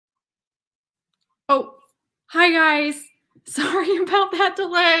Oh, hi guys. Sorry about that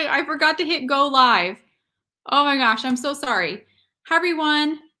delay. I forgot to hit go live. Oh my gosh, I'm so sorry. Hi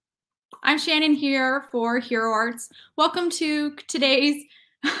everyone. I'm Shannon here for Hero Arts. Welcome to today's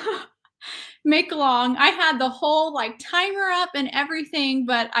make along. I had the whole timer up and everything,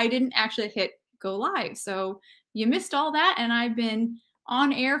 but I didn't actually hit go live. So you missed all that, and I've been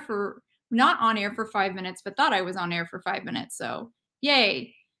on air for not on air for 5 minutes, but thought I was on air for 5 minutes. So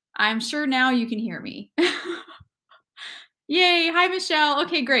yay. I'm sure now you can hear me. Yay. Hi, Michelle.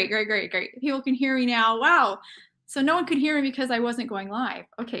 Okay, great. People can hear me now. Wow. So no one could hear me because I wasn't going live.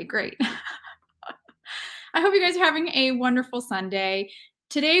 Okay, great. I hope you guys are having a wonderful Sunday.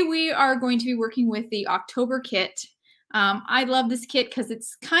 Today we are going to be working with the October kit. I love this kit because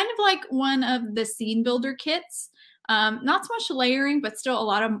it's kind of like one of the scene builder kits. Not so much layering, but still a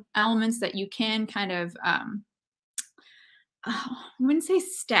lot of elements that you can kind of, I wouldn't say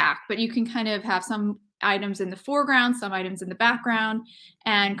stack, but you can kind of have some items in the foreground, some items in the background,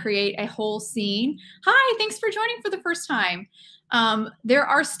 and create a whole scene. Hi, thanks for joining for the first time. There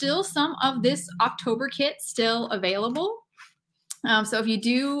are still some of this October kit still available. So if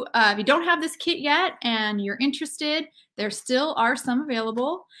you don't have this kit yet and you're interested, there still are some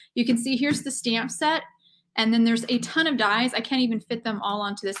available. You can see here's the stamp set. And then there's a ton of dies. I can't even fit them all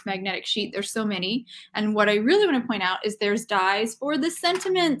onto this magnetic sheet. There's so many. And what I really want to point out is there's dies for the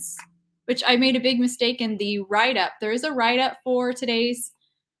sentiments, which I made a big mistake in the write-up. There is a write-up for today's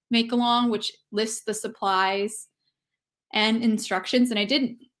make-along, which lists the supplies and instructions. And I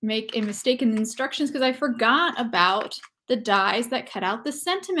didn't make a mistake in the instructions because I forgot about the dies that cut out the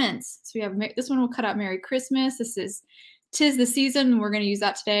sentiments. So we have this one will cut out Merry Christmas. This is 'Tis the Season. We're going to use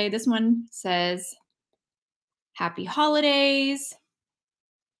that today. This one says Happy Holidays.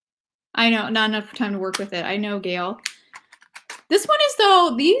 I know, not enough time to work with it. I know, Gail. This one is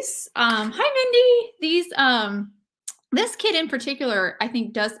though, these, hi Mindy, these, this kit in particular, I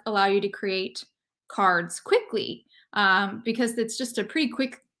think does allow you to create cards quickly because it's just a pretty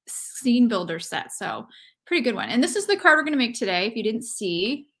quick scene builder set. So pretty good one. And this is the card we're going to make today. If you didn't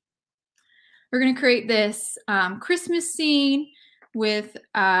see, we're going to create this Christmas scene with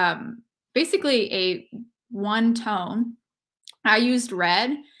basically a one tone. I used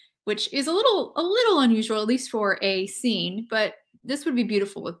red, which is a little unusual, at least for a scene, but this would be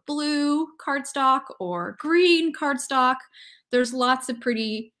beautiful with blue cardstock or green cardstock. There's lots of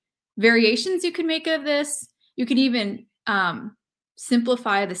pretty variations you can make of this. You can even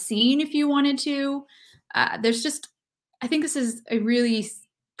simplify the scene if you wanted to. There's just, I think this is a really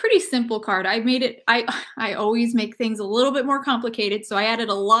pretty simple card. I made it, I always make things a little bit more complicated, so I added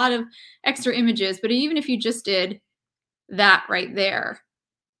a lot of extra images, but even if you just did that right there,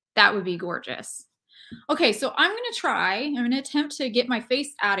 that would be gorgeous. Okay, so I'm going to attempt to get my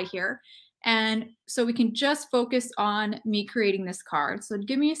face out of here, and so we can just focus on me creating this card. So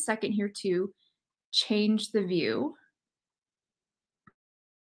give me a second here to change the view.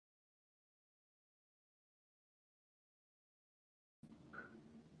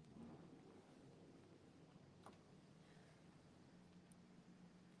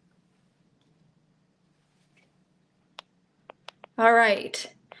 All right.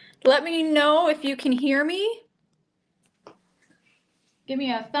 Let me know if you can hear me. Give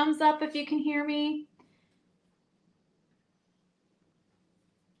me a thumbs up if you can hear me.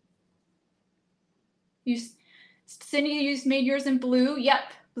 Cindy, you made yours in blue.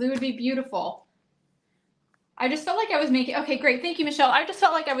 Yep, blue would be beautiful. I just felt like I was making, okay, great. Thank you, Michelle. I just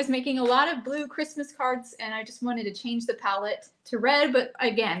felt like I was making a lot of blue Christmas cards and I just wanted to change the palette to red. But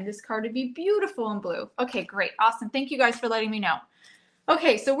again, this card would be beautiful in blue. Okay, great. Awesome. Thank you guys for letting me know.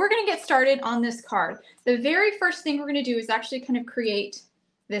 Okay, so we're going to get started on this card. The very first thing we're going to do is actually kind of create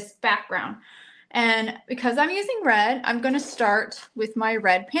this background. And because I'm using red, I'm going to start with my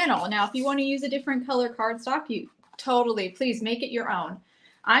red panel. Now, if you want to use a different color cardstock, you totally, please make it your own.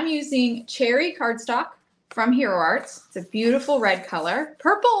 I'm using cherry cardstock from Hero Arts. It's a beautiful red color.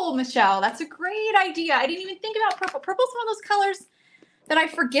 Purple, Michelle, that's a great idea. I didn't even think about purple. Purple's one of those colors that I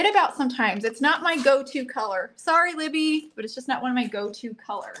forget about sometimes. It's not my go-to color. Sorry, Libby, but it's just not one of my go-to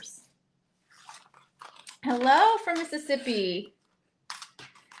colors. Hello from Mississippi.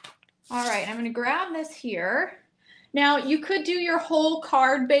 All right, I'm going to grab this here. Now, you could do your whole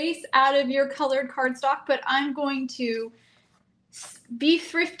card base out of your colored cardstock, but I'm going to be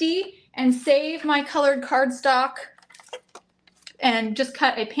thrifty and save my colored cardstock and just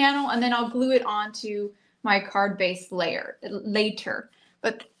cut a panel, and then I'll glue it onto my card base layer later.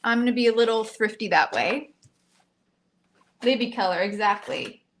 But I'm going to be a little thrifty that way. Libby color,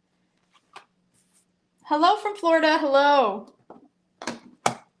 exactly. Hello from Florida. Hello.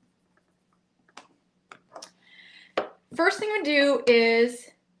 first thing I'm gonna do is,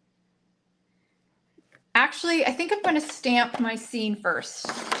 actually, I think I'm gonna stamp my scene first.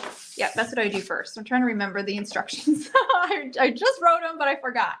 Yeah, that's what I do first. I'm trying to remember the instructions. I just wrote them, but I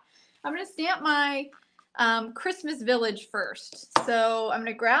forgot. I'm gonna stamp my Christmas village first. So I'm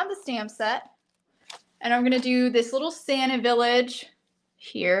gonna grab the stamp set and I'm gonna do this little Santa village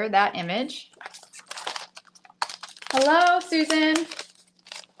here, that image. Hello, Susan.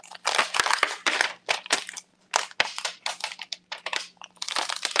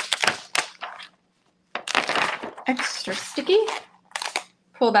 Extra sticky.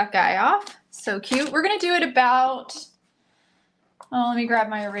 Pull that guy off. So cute. We're gonna do it about, oh, let me grab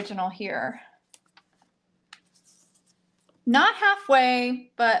my original here. Not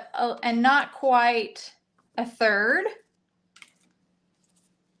halfway, but and not quite a third.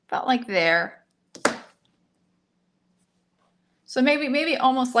 About like there. So maybe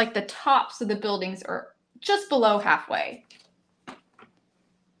almost like the tops of the buildings are just below halfway.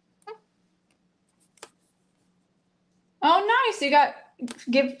 Oh, nice. You got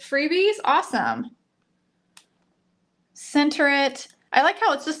give freebies. Awesome. Center it. I like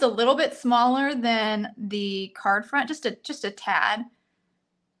how it's just a little bit smaller than the card front, just a tad.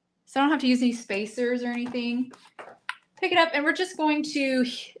 So I don't have to use any spacers or anything. Pick it up and we're just going to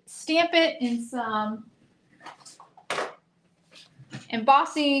stamp it in some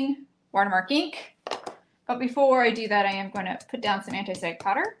embossing Watermark ink. But before I do that, I am going to put down some anti-sag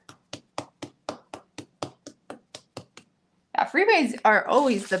powder. Yeah, freebies are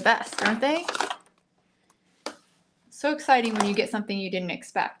always the best, aren't they? So exciting when you get something you didn't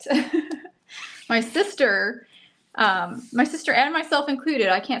expect. My sister and myself included,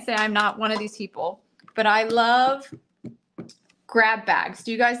 I can't say I'm not one of these people, but I love grab bags.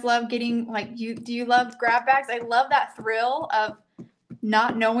 Do you guys love getting, like, do you love grab bags? I love that thrill of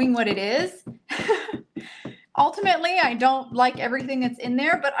not knowing what it is. Ultimately, I don't like everything that's in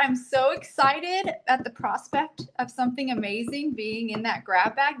there, but I'm so excited at the prospect of something amazing being in that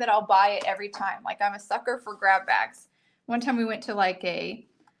grab bag that I'll buy it every time. Like, I'm a sucker for grab bags. One time we went to like I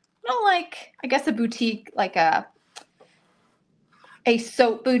guess a boutique, like a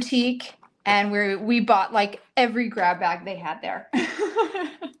soap boutique, and we bought like every grab bag they had there.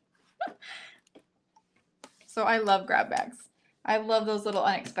 So I love grab bags. I love those little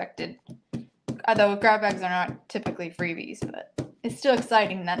unexpected, although grab bags are not typically freebies, but it's still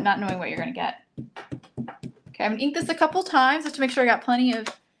exciting that not knowing what you're going to get. Okay, I'm going to ink this a couple times just to make sure I got plenty of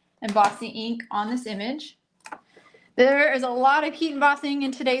embossing ink on this image. There is a lot of heat embossing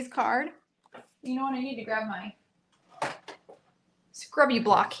in today's card. You know what? I need to grab my scrubby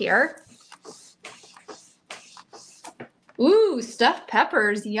block here. Ooh, stuffed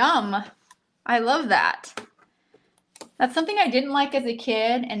peppers. Yum. I love that. That's something I didn't like as a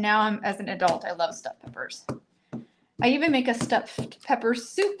kid, and now as an adult, I love stuffed peppers. I even make a stuffed pepper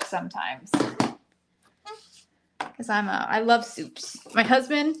soup sometimes. Because I love soups. My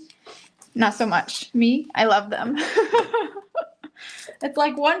husband, not so much. Me, I love them. It's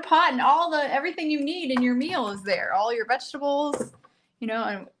like one pot and everything you need in your meal is there. All your vegetables, you know,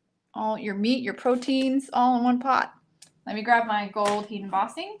 and all your meat, your proteins, all in one pot. Let me grab my gold heat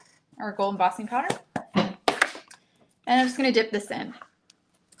embossing, or gold embossing powder. And I'm just going to dip this in.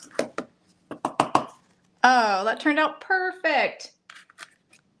 Oh, that turned out perfect.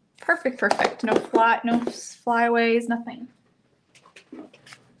 Perfect, perfect. No flyaways, nothing.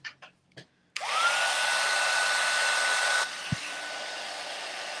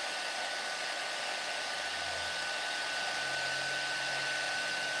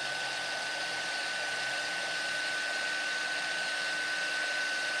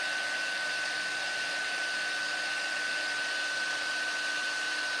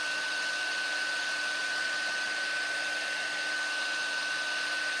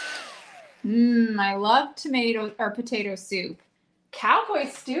 I love tomato or potato soup. Cowboy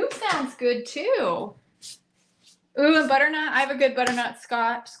stew sounds good too. Ooh, and butternut. I have a good butternut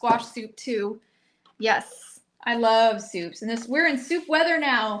squash soup too. Yes, I love soups. And we're in soup weather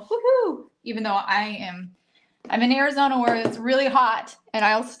now. Woohoo! Even though I'm in Arizona where it's really hot, and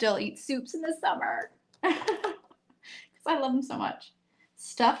I'll still eat soups in the summer because I love them so much.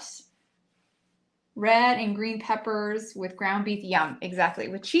 Stuffed red and green peppers with ground beef. Yum, exactly.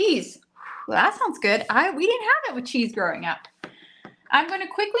 With cheese. Well, that sounds good. We didn't have it with cheese growing up. I'm going to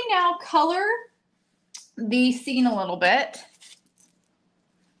quickly now color the scene a little bit.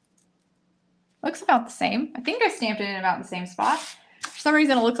 Looks about the same. I think I stamped it in about the same spot. For some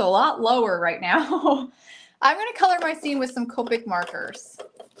reason, it looks a lot lower right now. I'm going to color my scene with some Copic markers.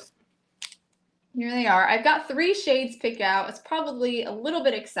 Here they are. I've got 3 shades picked out. It's probably a little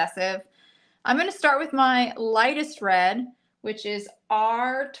bit excessive. I'm going to start with my lightest red, which is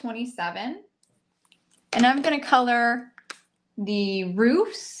R27. And I'm going to color the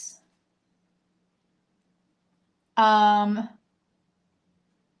roofs and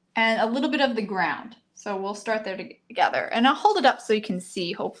a little bit of the ground. So we'll start there together. And I'll hold it up so you can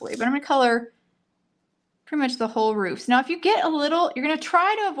see, hopefully. But I'm going to color pretty much the whole roofs. Now, if you get a little, you're going to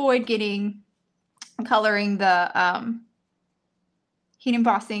try to avoid coloring the heat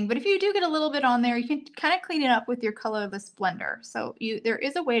embossing. But if you do get a little bit on there, you can kind of clean it up with your colorless blender. So there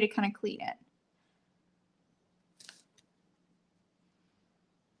is a way to kind of clean it.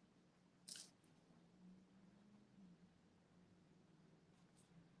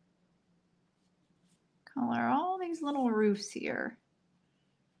 Color all these little roofs here.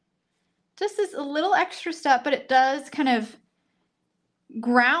 Just is a little extra step, but it does kind of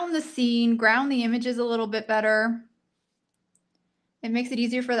ground the scene, ground the images a little bit better. It makes it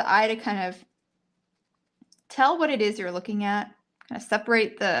easier for the eye to kind of tell what it is you're looking at, kind of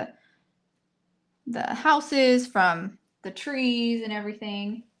separate the houses from the trees and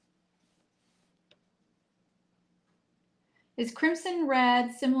everything. Is crimson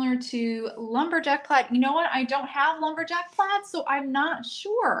red similar to lumberjack plaid? You know what? I don't have lumberjack plaid, so I'm not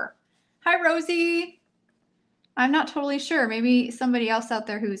sure. Hi, Rosie. I'm not totally sure. Maybe somebody else out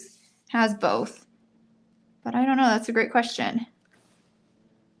there has both. But I don't know. That's a great question.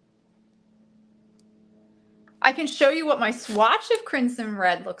 I can show you what my swatch of crimson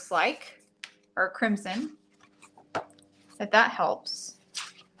red looks like, or crimson, if that helps.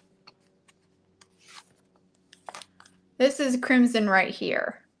 This is crimson right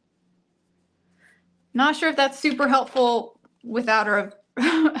here. Not sure if that's super helpful without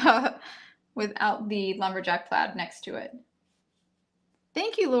without the lumberjack plaid next to it.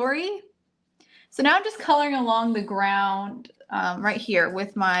 Thank you, Lori. So now I'm just coloring along the ground right here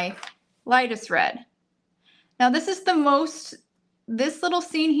with my lightest red. Now this little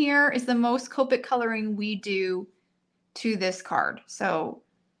scene here is the most Copic coloring we do to this card. So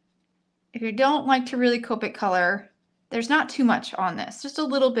if you don't like to really Copic color, there's not too much on this, just a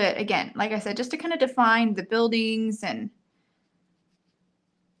little bit, again, like I said, just to kind of define the buildings and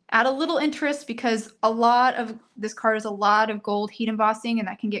add a little interest, because a lot of this card is a lot of gold heat embossing, and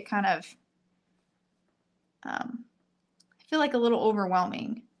that can get kind of, I feel like a little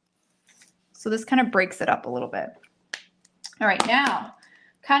overwhelming. So this kind of breaks it up a little bit. All right, now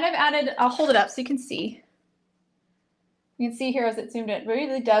kind of added, I'll hold it up so you can see. You can see here as it zoomed in, it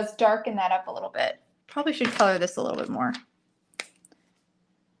really does darken that up a little bit. Probably should color this a little bit more.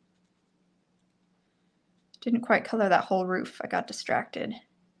 Didn't quite color that whole roof. I got distracted.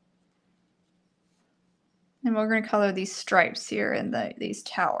 And we're going to color these stripes here in these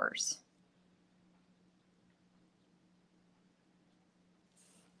towers.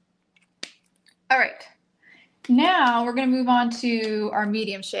 All right. Now we're going to move on to our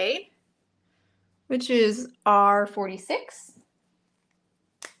medium shade, which is R46.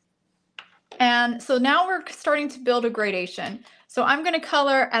 And so now we're starting to build a gradation. So I'm going to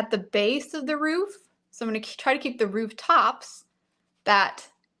color at the base of the roof. So I'm going to try to keep the roof tops that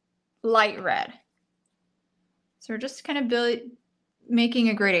light red. So we're just kind of making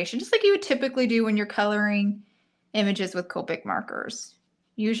a gradation, just like you would typically do when you're coloring images with Copic markers.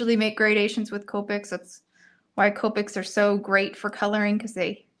 Usually make gradations with Copics. That's why Copics are so great for coloring, because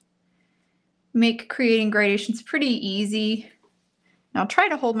they make creating gradations pretty easy. Now I'll try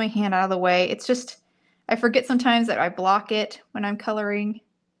to hold my hand out of the way. It's just, I forget sometimes that I block it when I'm coloring.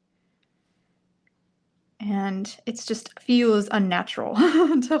 And it's just feels unnatural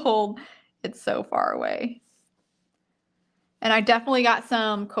to hold it so far away. And I definitely got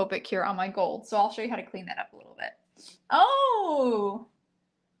some Copic here on my gold, so I'll show you how to clean that up a little bit. Oh,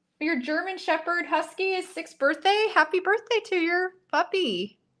 your German Shepherd Husky is 6th birthday. Happy birthday to your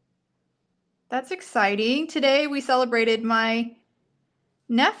puppy. That's exciting. Today we celebrated my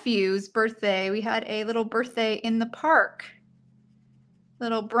nephew's birthday. We had a little birthday in the park,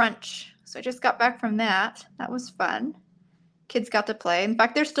 little brunch. So I just got back from that. That was fun. Kids got to play. In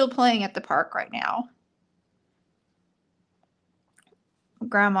fact, they're still playing at the park right now.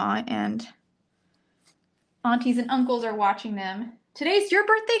 Grandma and aunties and uncles are watching them. Today's your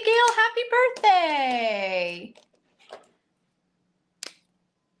birthday, Gail. Happy birthday.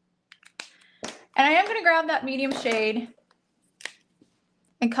 And I am going to grab that medium shade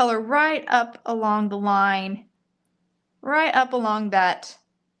and color right up along the line, right up along that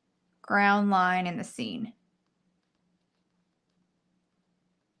ground line in the scene.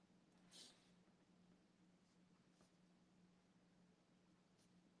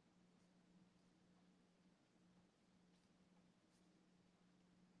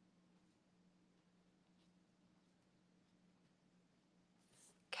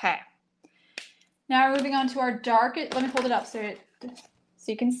 Now we're moving on to our dark. Let me hold it up so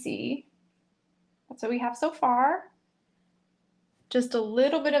you can see. That's what we have so far. Just a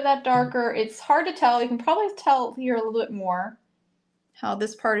little bit of that darker. It's hard to tell. You can probably tell here a little bit more how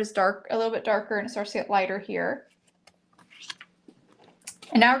this part is dark, a little bit darker, and it starts to get lighter here.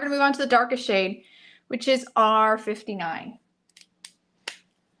 And now we're going to move on to the darkest shade, which is R59.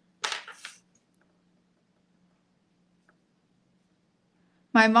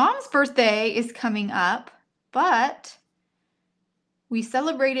 My mom's birthday is coming up, but we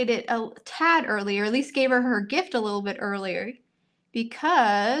celebrated it a tad earlier, at least gave her gift a little bit earlier,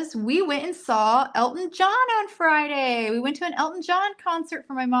 because we went and saw Elton John on Friday. We went to an Elton John concert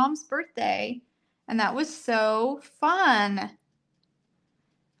for my mom's birthday, and that was so fun.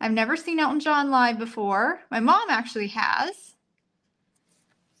 I've never seen Elton John live before. My mom actually has.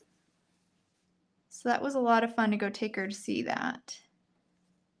 So that was a lot of fun to go take her to see that.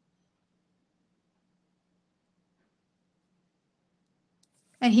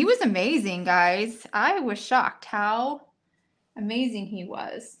 And he was amazing, guys. I was shocked how amazing he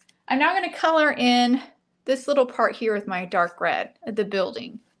was. I'm now going to color in this little part here with my dark red at the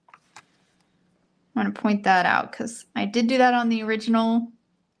building. I want to point that out because I did do that on the original.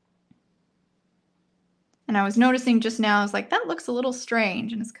 And I was noticing just now, I was like, that looks a little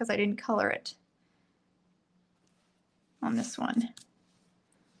strange. And it's because I didn't color it on this one.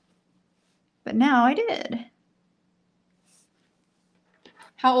 But now I did.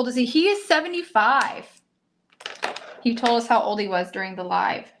 How old is he? He is 75. He told us how old he was during the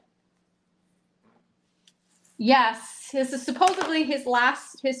live. Yes, this is supposedly his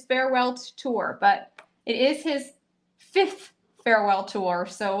farewell tour, but it is his 5th farewell tour,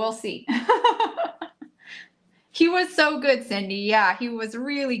 so we'll see. He was so good, Cindy. Yeah, he was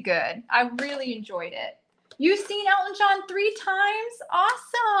really good. I really enjoyed it. You've seen Elton John 3 times?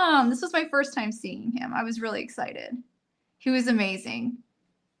 Awesome. This was my first time seeing him. I was really excited. He was amazing.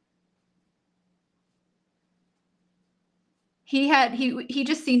 He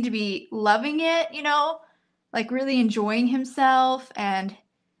just seemed to be loving it, you know, like really enjoying himself, and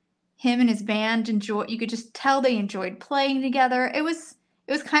him and his band you could just tell they enjoyed playing together. It was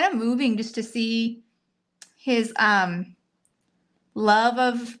kind of moving just to see his love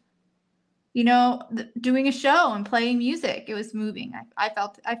of, you know, doing a show and playing music. It was moving. I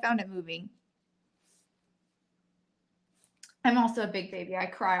found it moving. I'm also a big baby. I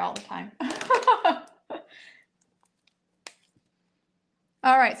cry all the time.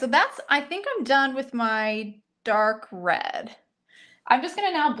 All right, so I think I'm done with my dark red. I'm just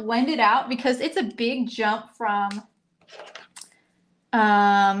gonna now blend it out because it's a big jump from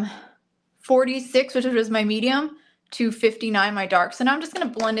 46, which was my medium, to 59, my dark. So now I'm just gonna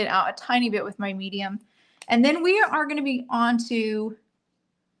blend it out a tiny bit with my medium. And then we are gonna be on to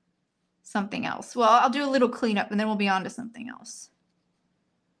something else. Well, I'll do a little cleanup and then we'll be on to something else.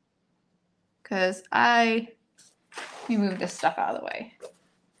 Because let me move this stuff out of the way.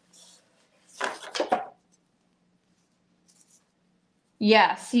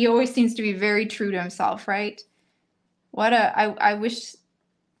 Yes, he always seems to be very true to himself, right? I wish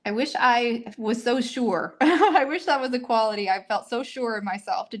I was so sure. I wish that was a quality. I felt so sure of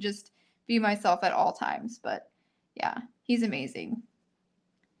myself to just be myself at all times. But yeah, he's amazing.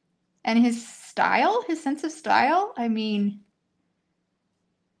 And his style, his sense of style, I mean,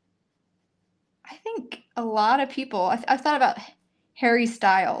 I think a lot of people, I've thought about Harry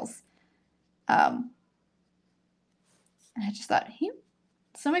Styles. And I just thought,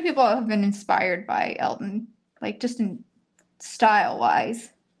 so many people have been inspired by Elton, like just in style-wise.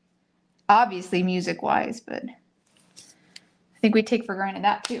 Obviously music-wise, but I think we take for granted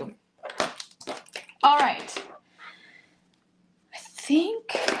that too. All right. I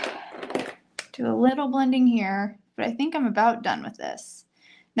think do a little blending here, but I think I'm about done with this.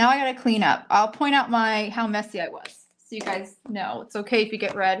 Now I gotta clean up. I'll point out how messy I was, so you guys know it's okay if you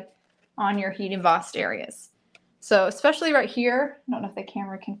get red on your heat embossed areas. So especially right here, I don't know if the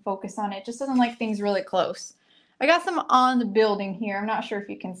camera can focus on it. It just doesn't like things really close. I got some on the building here. I'm not sure if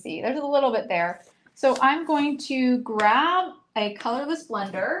you can see. There's a little bit there. So I'm going to grab a colorless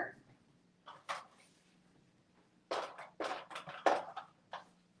blender.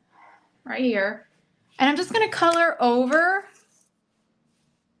 Right here. And I'm just going to color over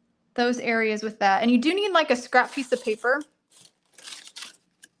those areas with that. And you do need like a scrap piece of paper.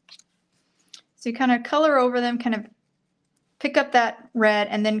 So you kind of color over them, kind of pick up that red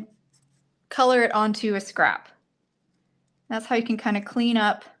and then color it onto a scrap. That's how you can kind of clean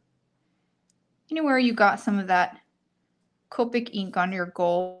up anywhere you got some of that Copic ink on your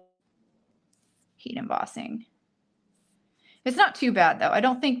gold heat embossing. It's not too bad though. I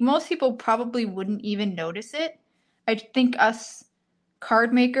don't think most people probably wouldn't even notice it. I think us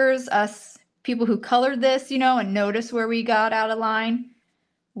card makers, us people who colored this, you know, and notice where we got out of line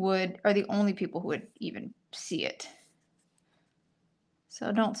are the only people who would even see it.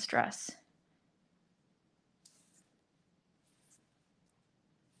 So don't stress.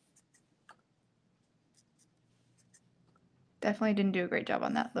 Definitely didn't do a great job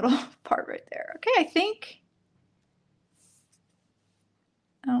on that little part right there. Okay, I think.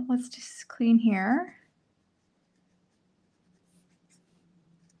 Oh, let's just clean here.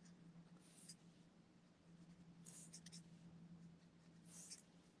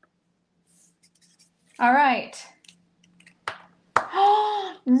 All right.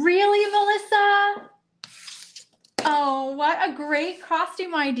 Oh, really, Melissa? Oh, what a great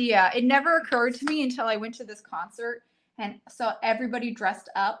costume idea. It never occurred to me until I went to this concert and saw everybody dressed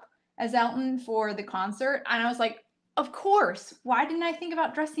up as Elton for the concert. And I was like, of course. Why didn't I think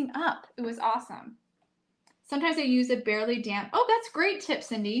about dressing up? It was awesome. Sometimes I use a barely damp. Oh, that's great tip,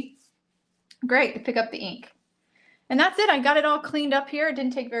 Cindy. Great to pick up the ink. And that's it. I got it all cleaned up here. It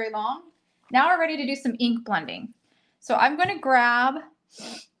didn't take very long. Now we're ready to do some ink blending. So I'm going to grab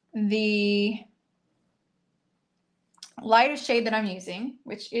the lightest shade that I'm using,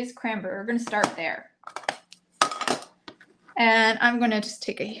 which is Cranberry. We're going to start there. And I'm going to just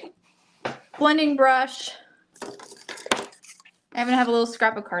take a blending brush. I'm going to have a little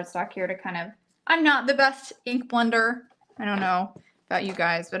scrap of cardstock here to kind of, I'm not the best ink blender. I don't know about you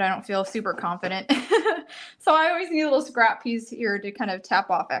guys, but I don't feel super confident. So I always need a little scrap piece here to kind of tap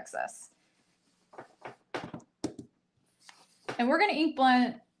off excess. And we're going to ink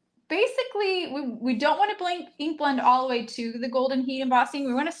blend. Basically, we don't want to ink blend all the way to the golden heat embossing.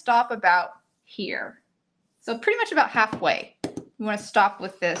 We want to stop about here. So pretty much about halfway. We want to stop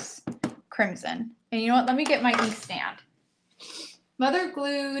with this crimson. And you know what? Let me get my ink stand. Mother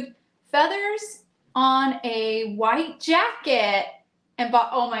glued feathers on a white jacket. And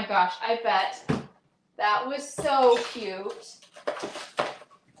oh my gosh, I bet that was so cute.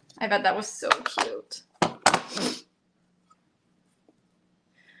 I bet that was so cute.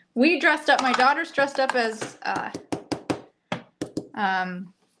 We dressed up, my daughter's dressed up as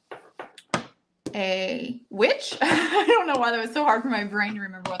a witch. I don't know why that was so hard for my brain to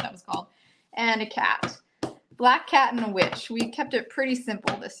remember what that was called. And a cat. Black cat and a witch. We kept it pretty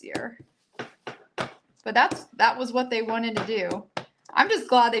simple this year. But that was what they wanted to do. I'm just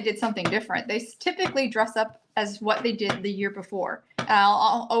glad they did something different. They typically dress up as what they did the year before. And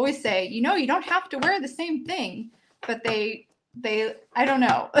I'll always say, you know, you don't have to wear the same thing. But they I don't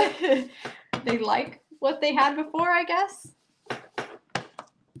know. They like what they had before, I guess.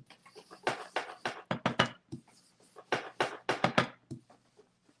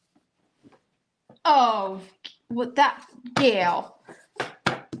 Oh, what that Gail.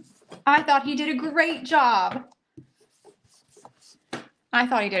 I thought he did a great job. I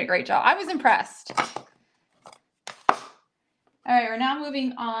thought he did a great job. I was impressed. All right, we're now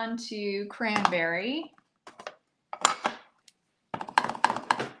moving on to Cranberry.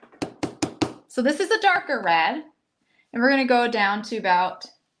 So this is a darker red, and we're going to go down to about,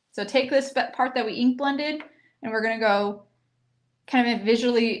 so take this part that we ink blended, and we're going to go kind of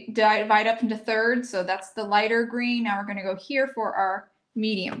visually divide up into thirds. So that's the lighter green. Now we're going to go here for our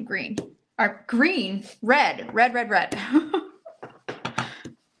medium green. Our green, red.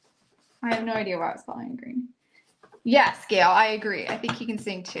 I have no idea why I was calling it green. Yes, Gail, I agree. I think he can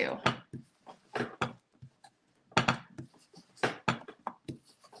sing too.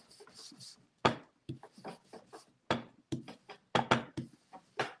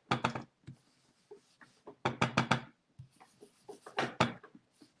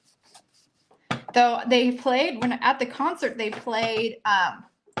 Though they played, when at the concert, they played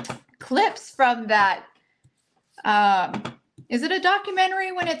clips from that, is it a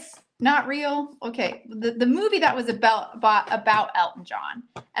documentary when it's not real? Okay, the movie that was about Elton John.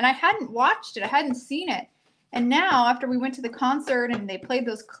 And I hadn't watched it, I hadn't seen it. And now, after we went to the concert and they played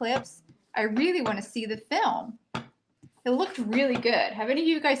those clips, I really want to see the film. It looked really good. Have any of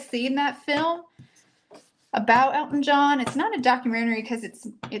you guys seen that film about Elton John? It's not a documentary because it's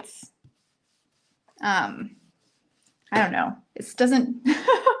I don't know. It doesn't,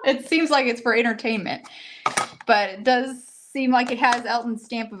 it seems like it's for entertainment, but it does seem like it has Elton's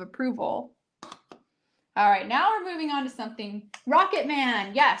stamp of approval. All right, now we're moving on to something. Rocket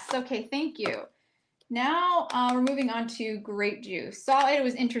Man, yes, okay, thank you. Now we're moving on to grape juice. Saw it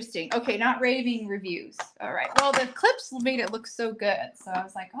was interesting. Okay, not raving reviews. All right, well, the clips made it look so good. So I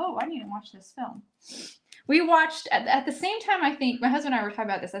was like, oh, I need to watch this film. We watched, at the same time, I think, my husband and I were talking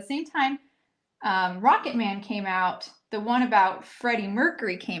about this, at the same time, Rocket Man came out, the one about Freddie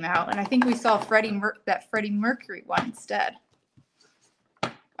Mercury came out, and I think we saw that Freddie Mercury one instead.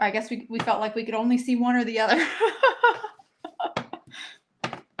 I guess we felt like we could only see one or the other.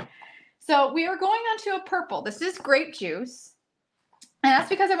 So we are going on to a purple. This is grape juice. And that's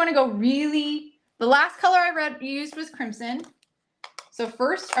because I want to go really, the last color I used was crimson. So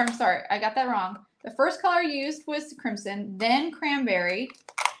first, I'm sorry, I got that wrong. The first color I used was crimson, then cranberry.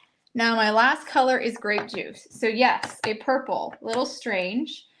 Now my last color is grape juice. So yes, a purple, a little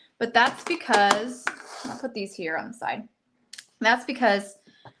strange, but that's because, I'll put these here on the side. That's because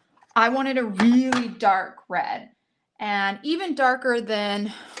I wanted a really dark red, and even darker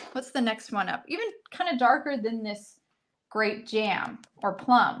than, what's the next one up? Even kind of darker than this grape jam or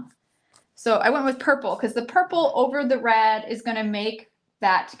plum. So I went with purple because the purple over the red is going to make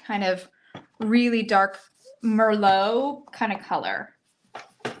that kind of really dark Merlot kind of color.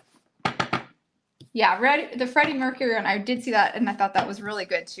 Yeah, the Freddie Mercury one, I did see that and I thought that was really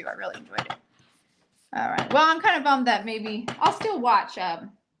good too. I really enjoyed it. All right. Well, I'm kind of bummed that maybe I'll still watch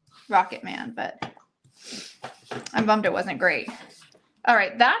Rocket Man, but I'm bummed it wasn't great. All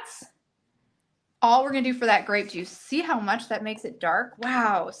right, that's all we're going to do for that grape juice. See how much that makes it dark?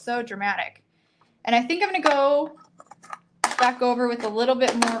 Wow, so dramatic. And I think I'm going to go back over with a little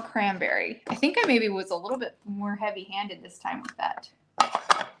bit more cranberry. I think I maybe was a little bit more heavy-handed this time with that.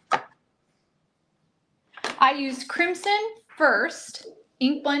 I used crimson first,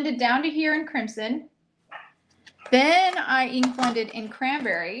 ink blended down to here in crimson. Then I ink blended in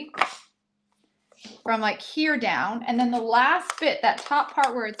cranberry from like here down. And then the last bit, that top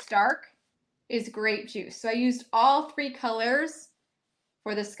part where it's dark, is grape juice. So I used all three colors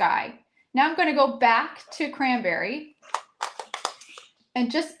for the sky. Now I'm going to go back to cranberry and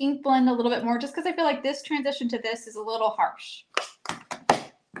just ink blend a little bit more just because I feel like this transition to this is a little harsh.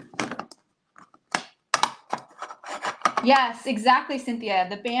 Yes, exactly, Cynthia.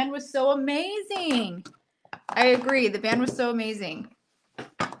 The band was so amazing. I agree. The band was so amazing.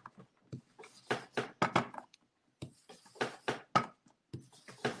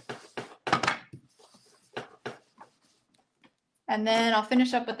 And then I'll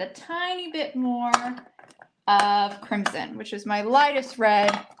finish up with a tiny bit more of crimson, which is my lightest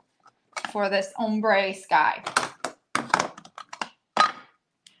red for this ombre sky.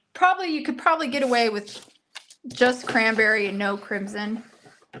 You could probably get away with just cranberry and no crimson.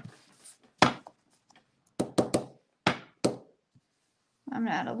 I'm gonna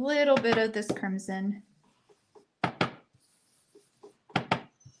add a little bit of this crimson.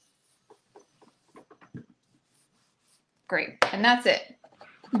 Great, and that's it.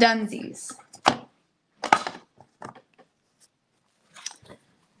 Dunsies.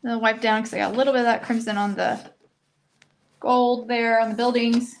 I'll wipe down because I got a little bit of that crimson on the gold there on the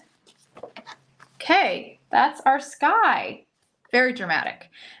buildings. Okay, that's our sky. Very dramatic.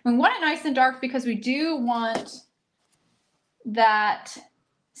 We want it nice and dark because we do want that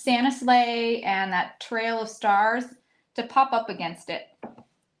Santa sleigh and that trail of stars to pop up against it.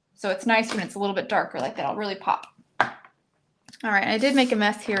 So it's nice when it's a little bit darker like that. It'll really pop. All right, I did make a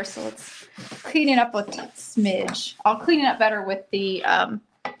mess here, so let's clean it up with a smidge. I'll clean it up better with the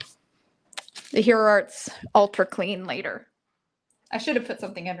Hero Arts Ultra Clean later. I should have put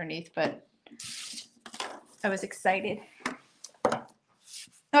something underneath, but I was excited.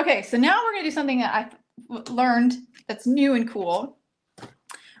 Okay, so now we're going to do something that I've learned that's new and cool.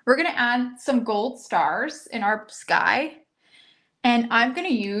 We're going to add some gold stars in our sky, and I'm going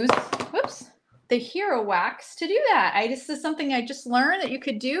to use, whoops, the Hero Wax to do that. This is something I just learned that you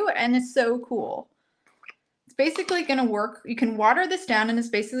could do, and it's so cool. It's basically going to work. You can water this down, and it's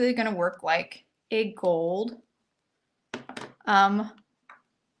basically going to work like a gold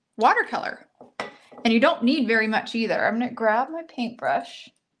watercolor. And you don't need very much either. I'm going to grab my paintbrush.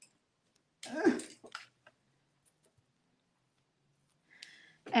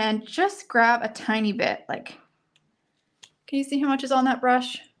 And just grab a tiny bit. Like, can you see how much is on that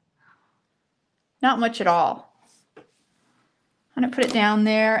brush? Not much at all. I'm going to put it down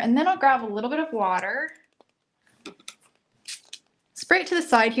there, and then I'll grab a little bit of water. Spray it to the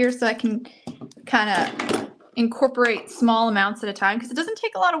side here so I can kind of incorporate small amounts at a time, because it doesn't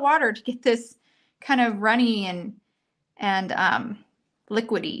take a lot of water to get this kind of runny and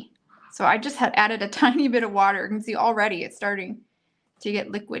liquidy. So I just had added a tiny bit of water. You can see already it's starting to get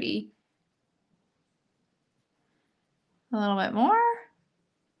liquidy. A little bit more.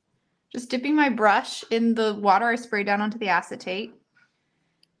 Just dipping my brush in the water I sprayed down onto the acetate.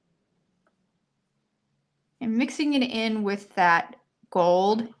 And mixing it in with that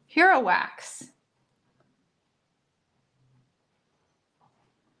gold Hero Wax.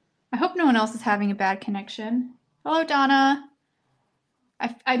 I hope no one else is having a bad connection. Hello, Donna.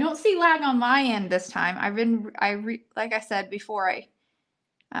 I don't see lag on my end this time. Like I said before,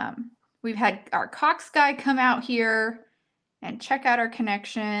 we've had our Cox guy come out here and check out our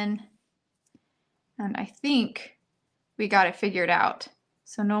connection. And I think we got it figured out.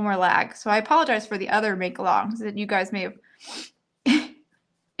 So no more lag. So I apologize for the other make-alongs that you guys may have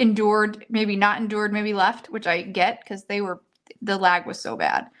endured, maybe not endured, maybe left, which I get because the lag was so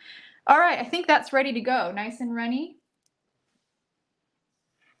bad. All right, I think that's ready to go. Nice and runny.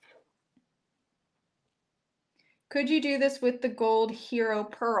 Could you do this with the gold hero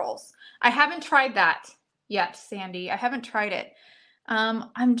pearls? I haven't tried that yet, Sandy. I haven't tried it.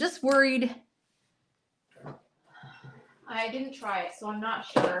 I'm just worried. I didn't try it, so I'm not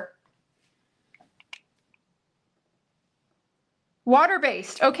sure.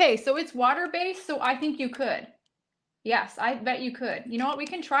 Water-based. Okay, so it's water-based, so I think you could. Yes, I bet you could. You know what? We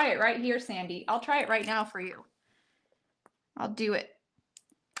can try it right here, Sandy. I'll try it right now for you. I'll do it.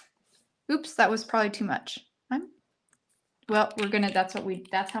 Oops, that was probably too much. Well,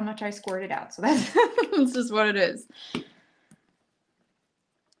 that's how much I squirted out. So that's just what it is.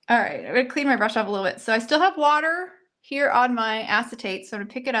 All right, I'm gonna clean my brush off a little bit. So I still have water here on my acetate, so I'm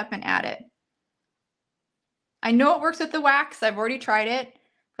gonna pick it up and add it. I know it works with the wax. I've already tried it,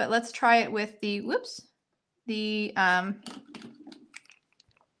 but let's try it with the,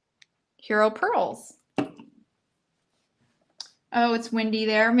 Hero Pearls. Oh, it's windy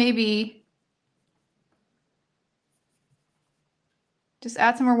there. Maybe just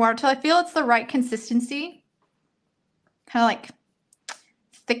add some more water till I feel it's the right consistency. Kind of like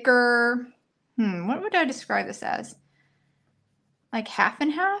thicker. What would I describe this as? Like half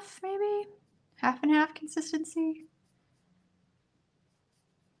and half, maybe? Half and half consistency.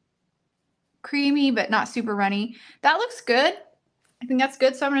 Creamy, but not super runny. That looks good. I think that's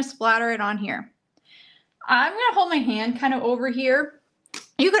good, so I'm going to splatter it on here. I'm going to hold my hand kind of over here.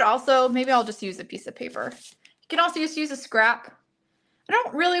 You could also, maybe I'll just use a piece of paper. You can also just use a scrap. I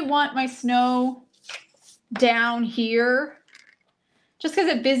don't really want my snow down here just because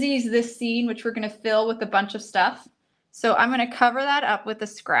it busies this scene, which we're going to fill with a bunch of stuff. So I'm going to cover that up with a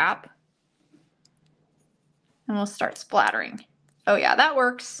scrap and we'll start splattering. Oh yeah, that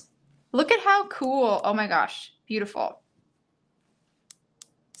works. Look at how cool. Oh my gosh, beautiful.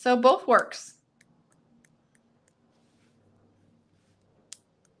 So both works.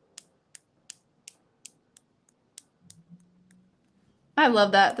 I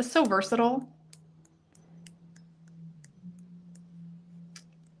love that. That's so versatile.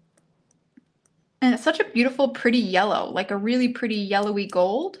 And it's such a beautiful, pretty yellow, like a really pretty yellowy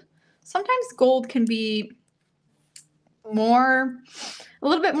gold. Sometimes gold can be a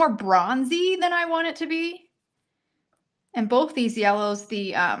little bit more bronzy than I want it to be. And both these yellows,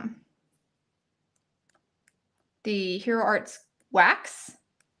 the Hero Arts wax,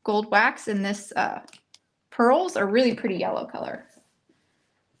 gold wax, and this pearls are really pretty yellow color.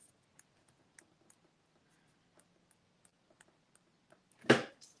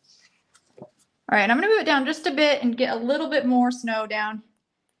 All right, I'm going to move it down just a bit and get a little bit more snow down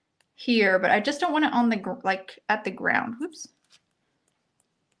here, but I just don't want it on the like at the ground. Whoops.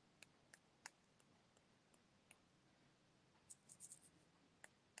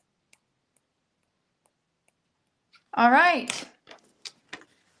 All right.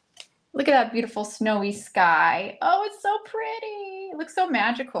 Look at that beautiful snowy sky. Oh, it's so pretty. It looks so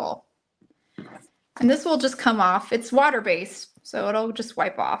magical. And this will just come off. It's water-based, so it'll just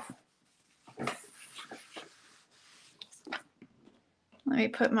wipe off. Let me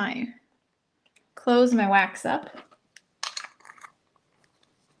close my wax up.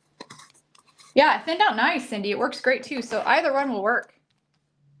 Yeah, it thinned out nice, Cindy. It works great too. So either one will work.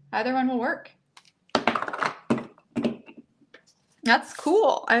 Either one will work. That's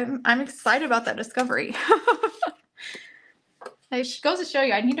cool. I'm excited about that discovery. It goes to show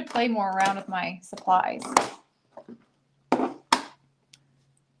you, I need to play more around with my supplies.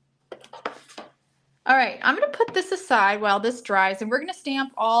 All right, I'm going to put this aside while this dries, and we're going to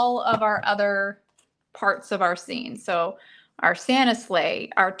stamp all of our other parts of our scene. So our Santa sleigh,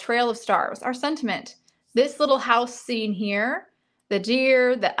 our Trail of Stars, our sentiment, this little house scene here, the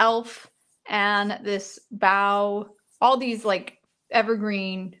deer, the elf, and this bough, all these like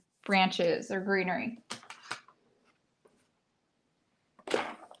evergreen branches or greenery.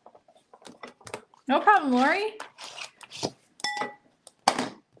 No problem, Lori.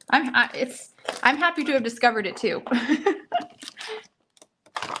 I'm happy to have discovered it too.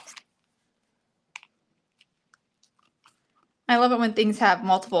 I love it when things have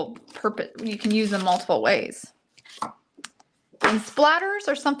multiple purpose. You can use them multiple ways. All And splatters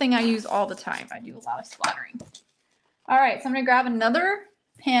are something I use all the time. I do a lot of splattering. All right, so I'm gonna grab another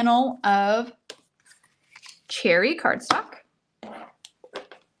panel of cherry cardstock.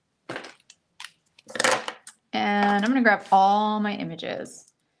 And I'm gonna grab all my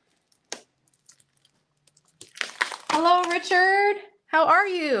images. Hello, Richard. How are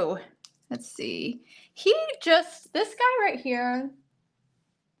you? Let's see. This guy right here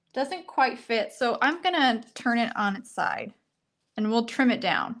doesn't quite fit, so I'm gonna turn it on its side and we'll trim it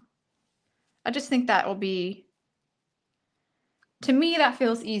down. I just think that will be, to me, that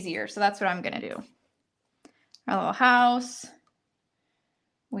feels easier, so that's what I'm gonna do. Our little house.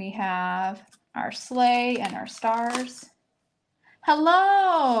 We have our sleigh and our stars.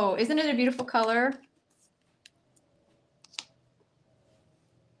 Hello! Isn't it a beautiful color?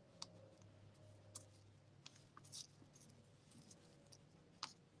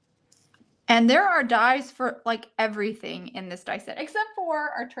 And there are dies for like everything in this die set, except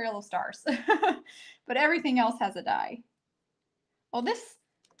for our Trail of Stars. But everything else has a die. Oh,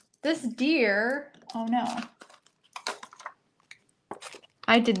 this deer, oh no.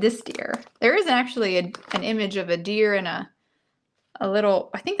 I did this deer. There isn't actually an image of a deer and a little,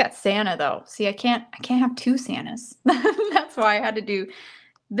 I think that's Santa though. See, I can't have two Santas. That's why I had to do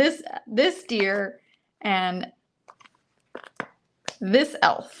this deer and this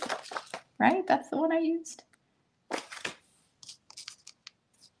elf. Right? That's the one I used.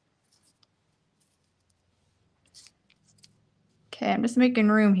 Okay, I'm just making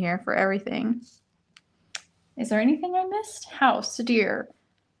room here for everything. Is there anything I missed? House, deer,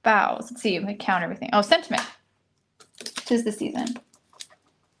 boughs. Let's see, I'm gonna count everything. Oh, sentiment. 'Tis the season.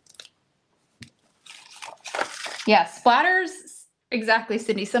 Yeah, splatters, exactly,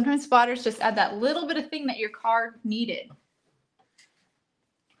 Cindy. Sometimes splatters just add that little bit of thing that your card needed.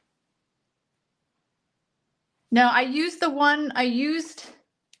 No, I used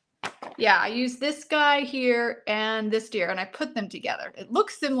this guy here and this deer, and I put them together. It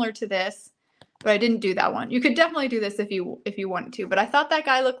looks similar to this, but I didn't do that one. You could definitely do this if you wanted to, but I thought that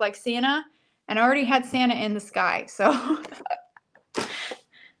guy looked like Santa, and I already had Santa in the sky, so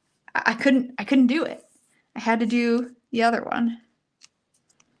I couldn't do it. I had to do the other one.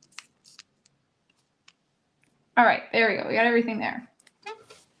 All right, there we go. We got everything there.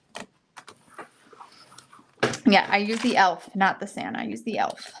 Yeah, I use the elf, not the Santa. I use the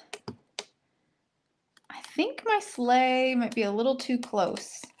elf. I think my sleigh might be a little too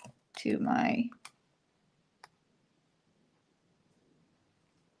close to my...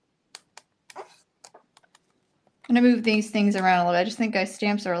 I'm going to move these things around a little bit. I just think my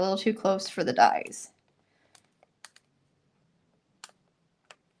stamps are a little too close for the dies.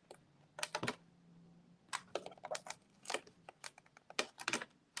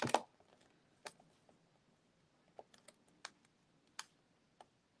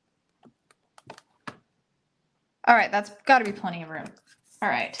 All right, that's got to be plenty of room. All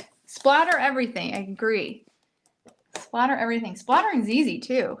right, splatter everything. I agree. Splatter everything. Splattering's easy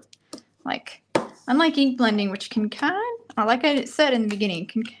too. Like, unlike ink blending, which can like I said in the beginning,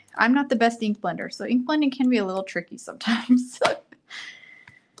 I'm not the best ink blender, so ink blending can be a little tricky sometimes. All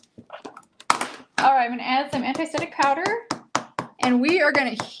right, I'm gonna add some anti-static powder, and we are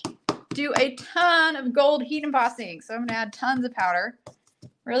gonna do a ton of gold heat embossing. So I'm gonna add tons of powder,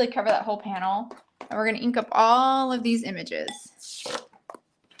 really cover that whole panel. And we're going to ink up all of these images.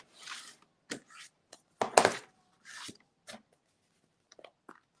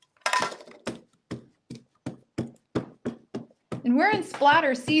 And we're in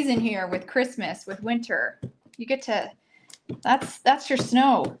splatter season here with Christmas, with winter. You get to, that's your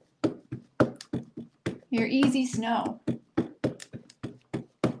snow. Your easy snow.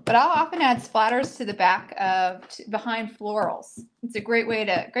 But I'll often add splatters to the back of, behind florals. It's a great way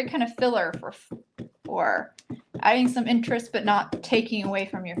to, great kind of filler for adding some interest but not taking away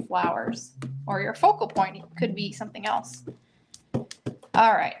from your flowers. Or your focal point, it could be something else.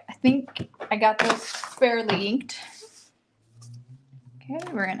 All right, I think I got those fairly inked. Okay,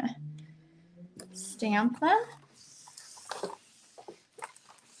 we're gonna stamp them.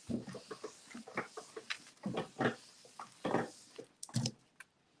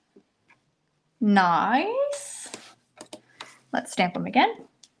 Nice. Let's stamp them again.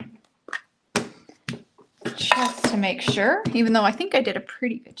 Just to make sure, even though I think I did a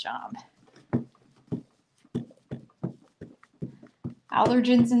pretty good job.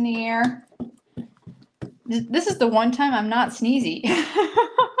 Allergens in the air. This is the one time I'm not sneezy.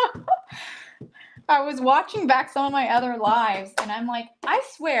 I was watching back some of my other lives and I'm like, I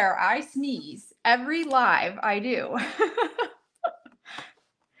swear I sneeze every live I do.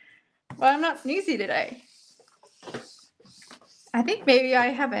 But I'm not sneezy today. I think maybe I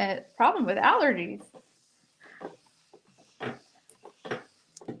have a problem with allergies.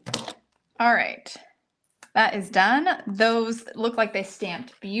 All right, that is done. Those look like they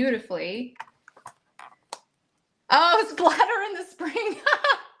stamped beautifully. Oh, splatter in the spring.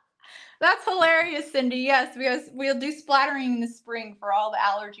 That's hilarious, Cindy. Yes, we'll do splattering in the spring for all the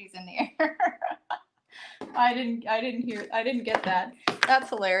allergies in the air. I didn't get that. That's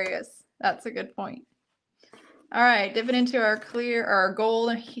hilarious. That's a good point. All right, dip it into our clear or our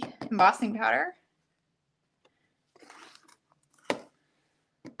gold embossing powder.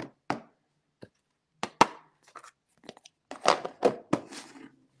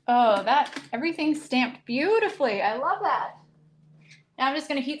 Oh, everything's stamped beautifully. I love that. Now I'm just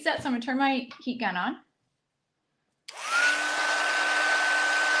going to heat set, so I'm going to turn my heat gun on.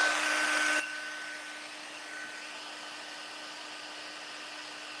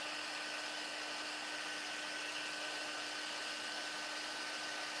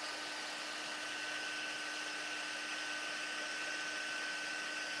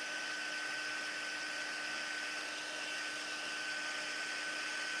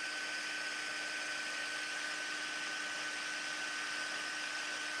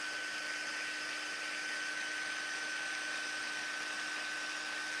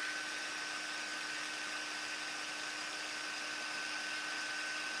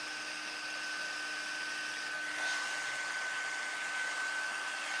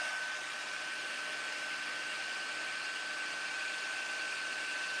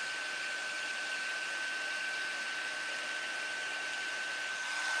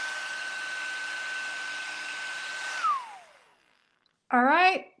 All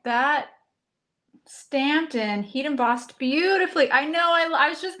right, that stamped and heat embossed beautifully. I know, I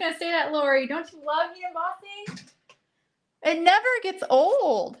was just gonna say that, Lori. Don't you love heat embossing? It never gets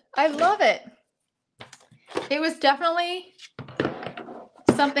old. I love it. It was definitely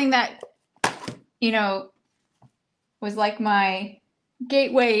something that, you know, was like my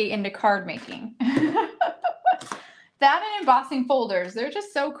gateway into card making. That and embossing folders, they're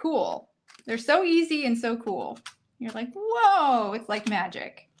just so cool. They're so easy and so cool. You're like, whoa, it's like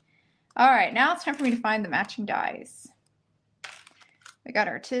magic. All right, now it's time for me to find the matching dies. We got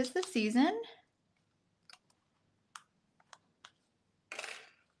our 'Tis the Season.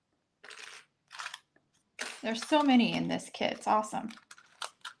 There's so many in this kit. It's awesome.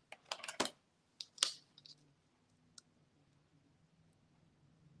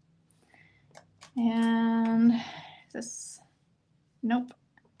 And this, nope.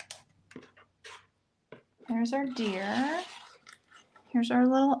 There's our deer. Here's our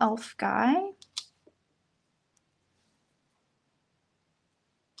little elf guy.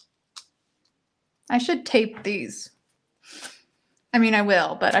 I should tape these. I mean, I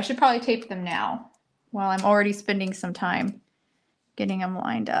will, but I should probably tape them now while I'm already spending some time getting them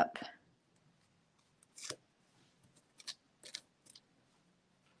lined up.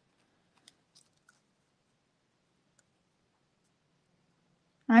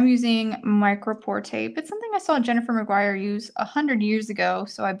 I'm using micro pour tape. It's something I saw Jennifer McGuire use 100 years ago,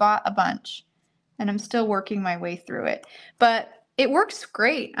 so I bought a bunch, and I'm still working my way through it. But it works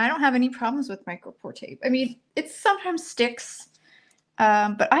great. I don't have any problems with micro pour tape. I mean, it sometimes sticks,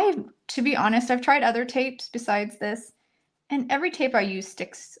 but to be honest, I've tried other tapes besides this, and every tape I use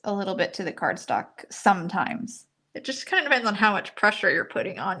sticks a little bit to the cardstock sometimes. It just kind of depends on how much pressure you're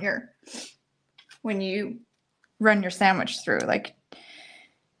putting on when you run your sandwich through. Like,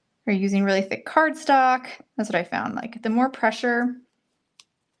 are you using really thick cardstock? That's what I found. Like, the more pressure,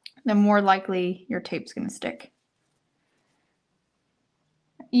 the more likely your tape's going to stick.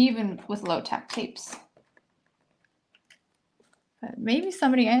 Even with low tack tapes. But maybe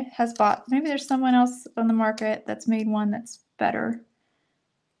somebody has bought, maybe there's someone else on the market that's made one that's better.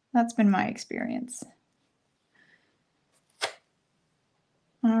 That's been my experience.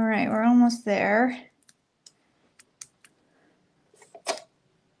 All right, we're almost there.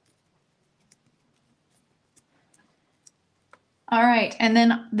 All right, and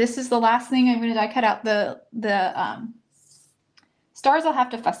then this is the last thing I'm going to die cut out. The stars I'll have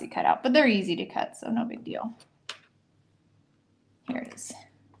to fussy cut out, but they're easy to cut, so no big deal. Here it is.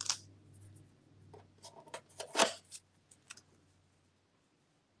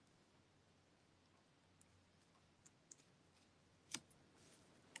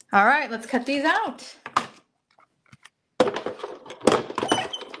 All right, let's cut these out.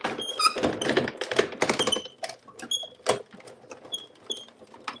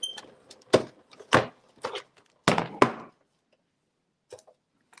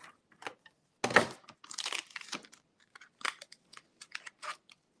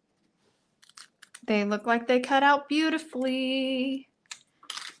 They look like they cut out beautifully.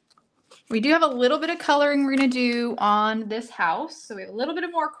 We do have a little bit of coloring we're going to do on this house. So we have a little bit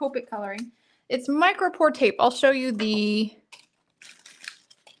of more Copic coloring. It's micropore tape. I'll show you the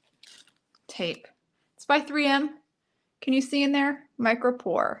tape. It's by 3M. Can you see in there?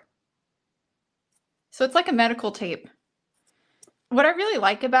 Micropore. So it's like a medical tape. What I really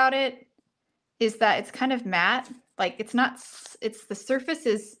like about it is that it's kind of matte. Like it's not, the surface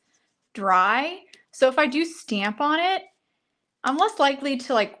is dry. So if I do stamp on it, I'm less likely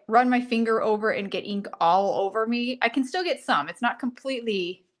to like run my finger over and get ink all over me. I can still get some. It's not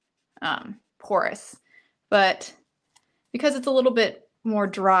completely porous, but because it's a little bit more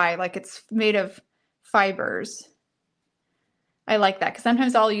dry, like it's made of fibers, I like that because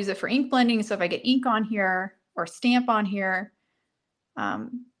sometimes I'll use it for ink blending. So if I get ink on here or stamp on here,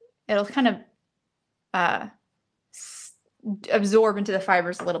 it'll kind of absorb into the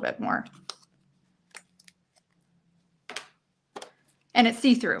fibers a little bit more. And it's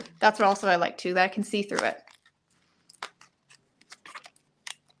see-through. That's what also I like too, that I can see through it.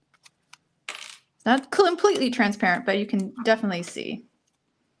 It's not completely transparent, but you can definitely see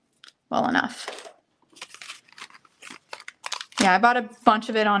well enough. Yeah, I bought a bunch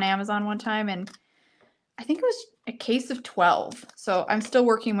of it on Amazon one time, and I think it was a case of 12. So I'm still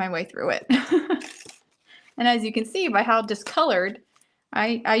working my way through it. And as you can see by how discolored,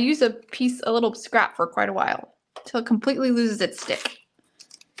 I use a little scrap for quite a while until it completely loses its stick.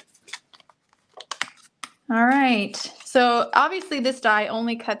 All right, so obviously this die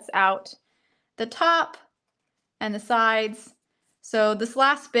only cuts out the top and the sides. So this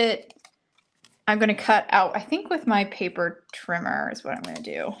last bit, I'm going to cut out, I think with my paper trimmer is what I'm going to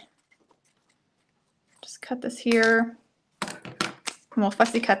do. Just cut this here, and we'll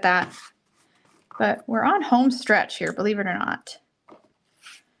fussy cut that. But we're on home stretch here, believe it or not.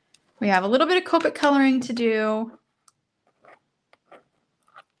 We have a little bit of Copic coloring to do.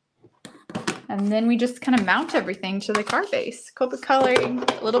 And then we just kind of mount everything to the card base. Copic coloring,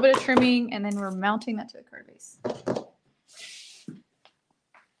 a little bit of trimming, and then we're mounting that to the card base.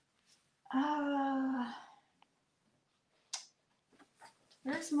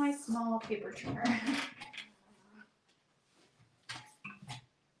 Where's my small paper trimmer?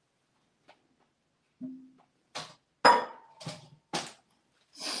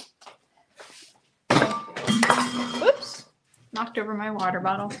 Whoops, knocked over my water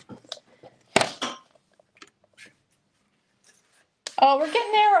bottle. Oh, we're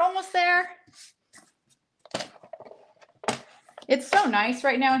getting there, we're almost there. It's so nice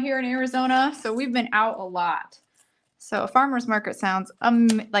right now here in Arizona, so we've been out a lot. So a farmer's market sounds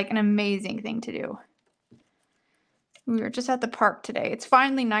like an amazing thing to do. We were just at the park today. It's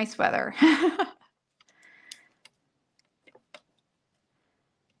finally nice weather.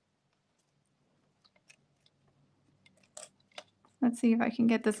 Let's see if I can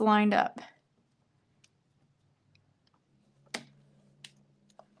get this lined up.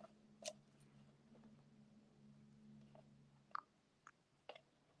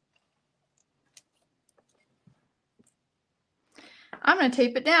 I'm going to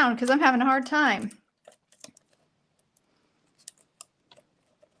tape it down because I'm having a hard time.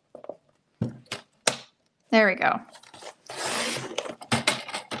 There we go.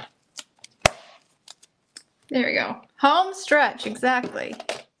 There we go. Home stretch, exactly.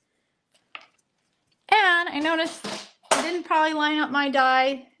 And I noticed I didn't probably line up my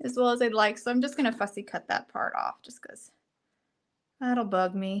die as well as I'd like, so I'm just going to fussy cut that part off just because that'll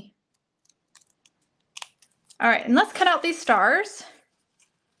bug me. All right, and let's cut out these stars.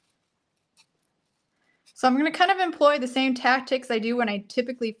 So I'm going to kind of employ the same tactics I do when I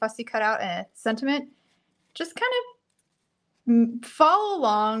typically fussy cut out a sentiment. Just kind of follow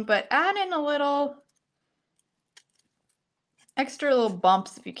along, but add in a little extra little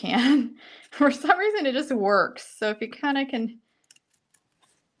bumps if you can. For some reason it just works. So if you kind of can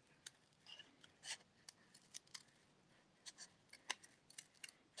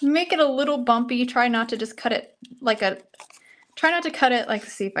make it a little bumpy, try not to just cut it like a, try not to cut it like,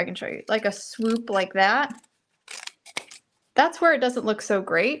 see if I can show you, like a swoop like that. That's where it doesn't look so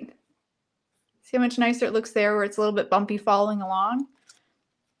great. See how much nicer it looks there where it's a little bit bumpy following along.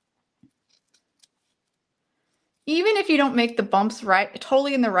 Even if you don't make the bumps right,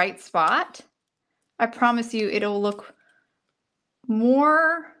 totally in the right spot, I promise you it'll look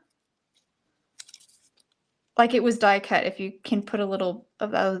more like it was die cut if you can put a little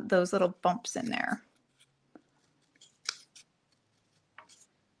of those little bumps in there.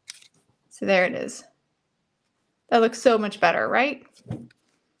 So there it is. That looks so much better, right?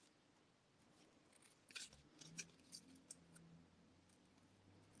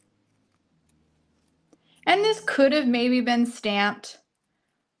 could have maybe been stamped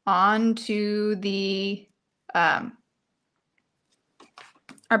onto the our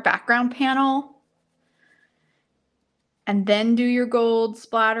background panel and then do your gold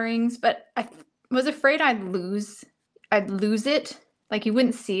splatterings, but I was afraid I'd lose it. Like you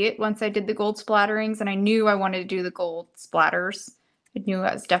wouldn't see it once I did the gold splatterings, and I knew I wanted to do the gold splatters. I knew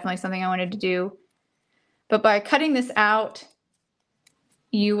that was definitely something I wanted to do. But by cutting this out,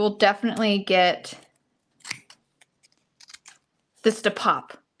 you will definitely get this to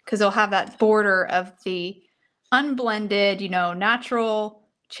pop because it'll have that border of the unblended, you know, natural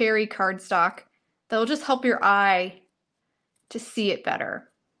cherry cardstock that will just help your eye to see it better.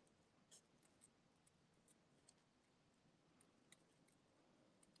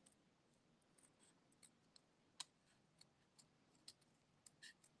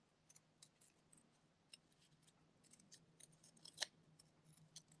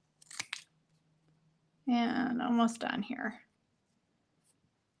 And almost done here.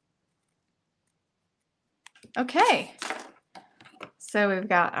 Okay, so we've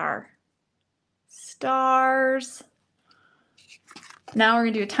got our stars. Now we're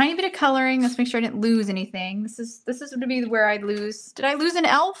gonna do a tiny bit of coloring. Let's make sure I didn't lose anything. This is gonna be where I'd lose. Did I lose an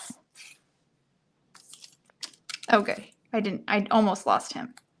elf? Okay, I didn't. I almost lost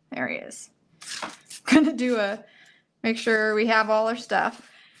him. There he is. Gonna do make sure we have all our stuff.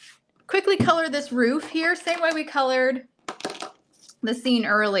 Quickly color this roof here, same way we colored the scene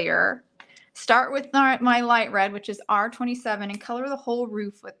earlier. Start with my light red, which is R27, and color the whole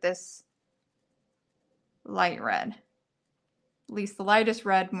roof with this light red. At least the lightest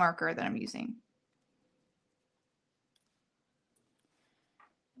red marker that I'm using.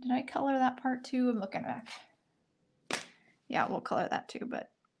 Did I color that part too? I'm looking back. Yeah, we'll color that too,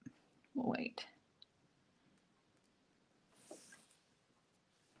 but we'll wait.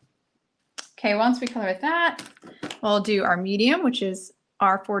 Okay, once we color that, we'll do our medium, which is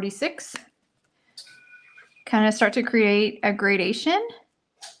R46. Kind of start to create a gradation.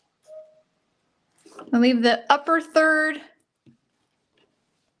 I'll leave the upper third,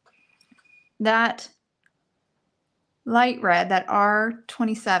 that light red, that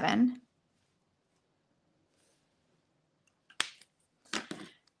R27.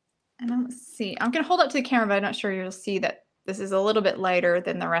 And let's see, I'm going to hold up to the camera, but I'm not sure you'll see that this is a little bit lighter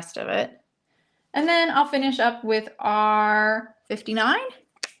than the rest of it. And then I'll finish up with R59.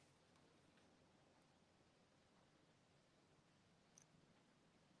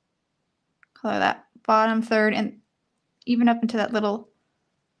 Color that bottom third and even up into that little,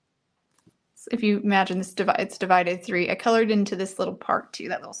 if you imagine this it's divided 3. I colored into this little part too,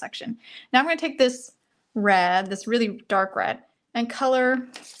 that little section. Now I'm going to take this red, this really dark red, and color,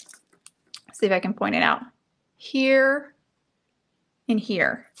 see if I can point it out, here and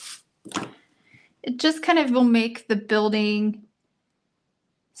here. It just kind of will make the building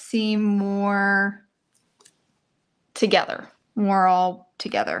seem more together, more all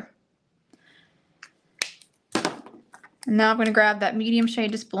together. And now I'm going to grab that medium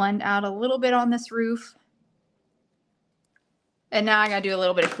shade, just blend out a little bit on this roof. And now I got to do a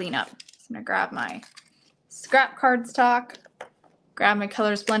little bit of cleanup. So I'm going to grab my scrap cardstock, grab my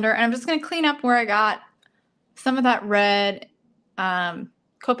colors blender, and I'm just going to clean up where I got some of that red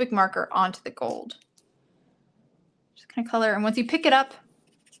Copic marker onto the gold. Just kind of color, and once you pick it up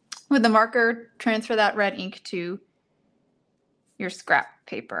with the marker, transfer that red ink to your scrap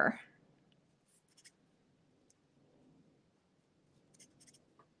paper.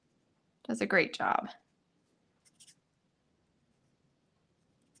 Does a great job.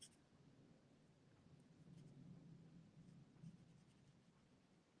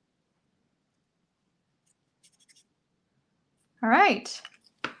 All right.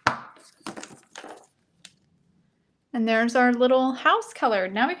 And there's our little house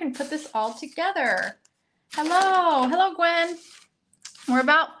colored. Now we can put this all together. Hello, hello Gwen. We're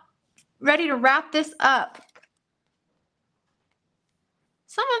about ready to wrap this up.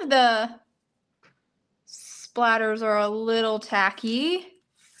 Some of the splatters are a little tacky.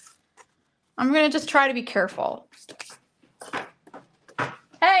 I'm gonna just try to be careful.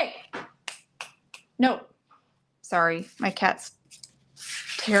 Hey! No, sorry, my cat's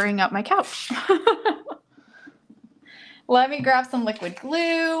tearing up my couch. Let me grab some liquid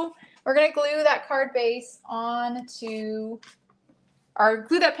glue. We're gonna glue that card base onto, or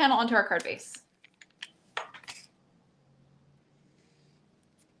glue that panel onto our card base.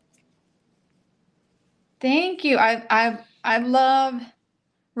 Thank you. I love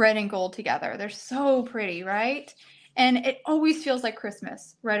red and gold together. They're so pretty, right? And it always feels like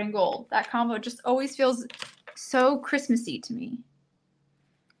Christmas, red and gold. That combo just always feels so Christmassy to me.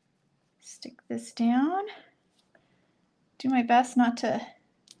 Stick this down. do my best not to.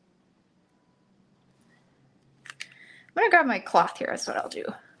 I'm gonna grab my cloth here. That's what I'll do.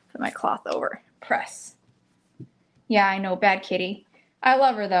 Put my cloth over. Press. Yeah, I know, bad kitty. I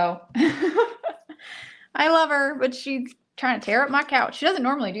love her though. I love her, but she's trying to tear up my couch. She doesn't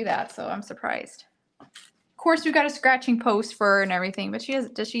normally do that, so I'm surprised. Of course, we've got a scratching post for her and everything, but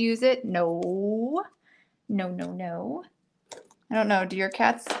does she use it? No. No, no, no. I don't know. Do your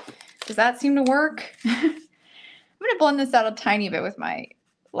cats, does that seem to work? I'm gonna blend this out a tiny bit with my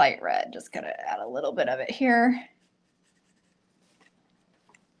light red. Just gonna add a little bit of it here.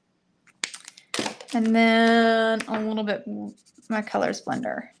 And then a little bit my colors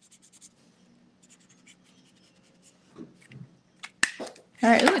blender. All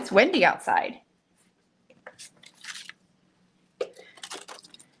right, ooh, it's windy outside.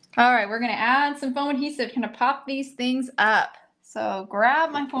 All right, we're gonna add some foam adhesive, kind of pop these things up. So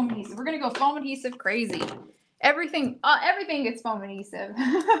grab my foam adhesive. We're gonna go foam adhesive crazy. Everything gets foam adhesive.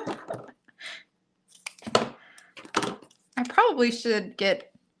 I probably should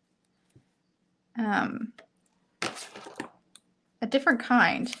get a different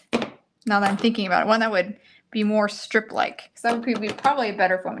kind. Now that I'm thinking about it, one that would be more strip-like, because that would be probably a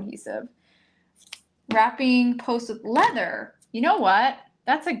better foam adhesive. Wrapping post with leather. You know what?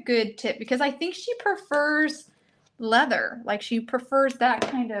 That's a good tip, because I think she prefers leather. Like, she prefers that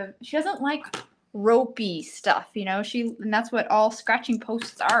kind of, she doesn't like ropey stuff, you know? And that's what all scratching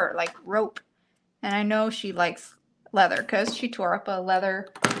posts are, like rope. And I know she likes leather because she tore up a leather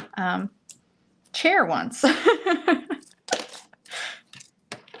chair once.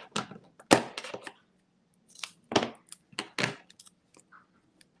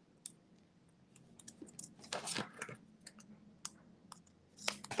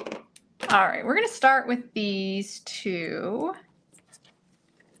 All right, we're going to start with these two.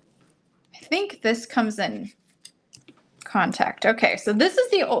 I think this comes in contact. Okay, so this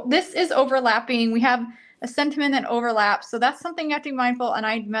is overlapping. We have a sentiment that overlaps, so that's something you have to be mindful. And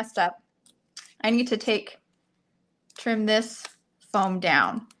I messed up. I need to trim this foam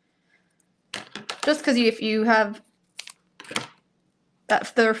down. Just because if you have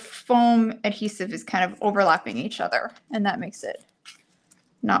that, the foam adhesive is kind of overlapping each other, and that makes it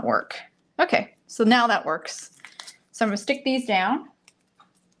not work. Okay, so now that works. So I'm gonna stick these down.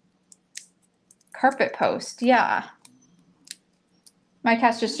 Carpet post, yeah. My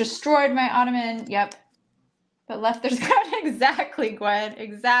cat's just destroyed my ottoman, yep. But left there's exactly, Gwen,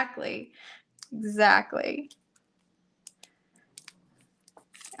 exactly.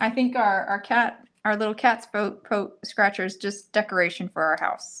 I think our little cat scratcher is just decoration for our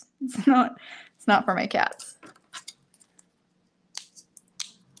house. It's not for my cats.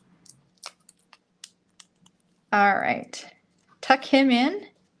 All right, tuck him in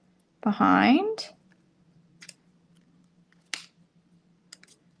behind.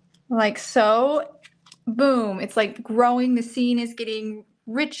 Like so. Boom, it's like growing. The scene is getting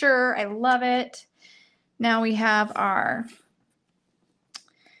richer. I love it. Now we have our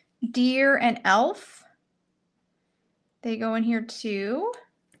deer and elf. They go in here too.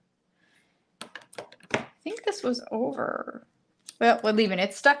 I think this was over. Well, we're leaving it.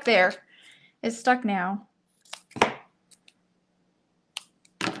 It's stuck there. It's stuck now.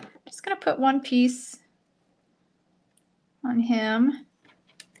 Just gonna put one piece on him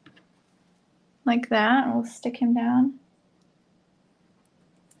like that. We'll stick him down.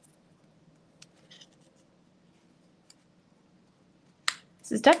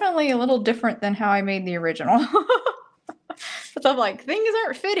 This is definitely a little different than how I made the original. But I'm like, things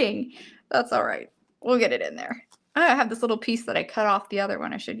aren't fitting. That's all right. We'll get it in there. I have this little piece that I cut off the other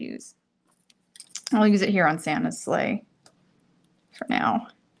one I should use. I'll use it here on Santa's sleigh for now.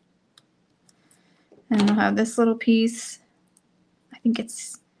 And I'll have this little piece. I think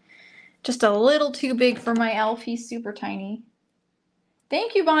it's just a little too big for my elf. He's super tiny.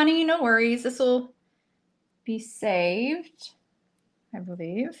 Thank you, Bonnie. No worries. This will be saved, I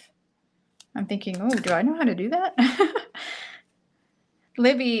believe. I'm thinking, oh, do I know how to do that?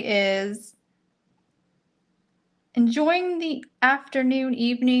 Libby is enjoying the afternoon,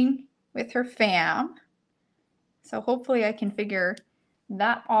 evening with her fam. So hopefully I can figure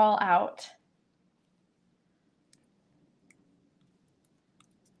that all out.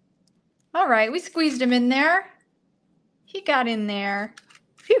 All right, we squeezed him in there. He got in there.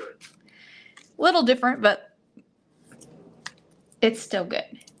 Phew. Little different, but it's still good.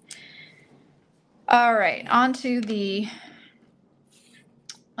 All right, on to the,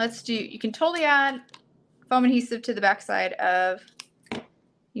 you can totally add foam adhesive to the backside of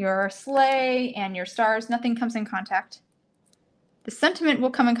your sleigh and your stars. Nothing comes in contact. The sentiment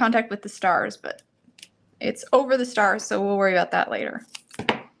will come in contact with the stars, but it's over the stars, so we'll worry about that later.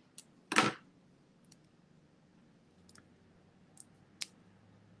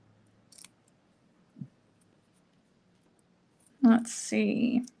 Let's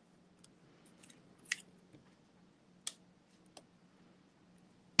see.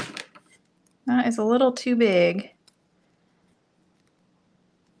 That is a little too big.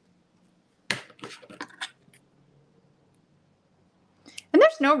 And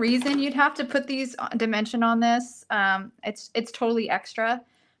there's no reason you'd have to put these dimension on this. It's totally extra,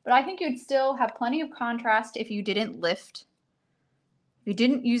 but I think you'd still have plenty of contrast if you didn't lift. If you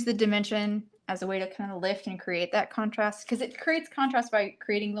didn't use the dimension as a way to kind of lift and create that contrast, because it creates contrast by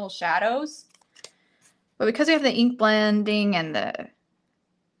creating little shadows. But because we have the ink blending and the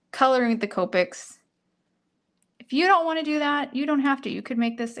coloring with the Copics, if you don't want to do that, you don't have to. You could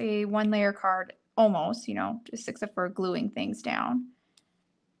make this a 1-layer card almost, you know, just except for gluing things down.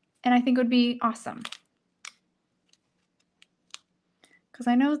 And I think it would be awesome. Because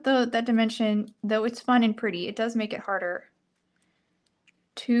I know that dimension, though it's fun and pretty, it does make it harder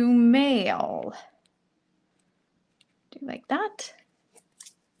to mail. Do like that.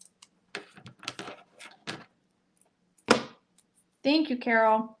 Thank you,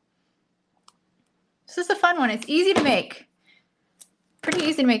 Carol. This is a fun one. It's easy to make. Pretty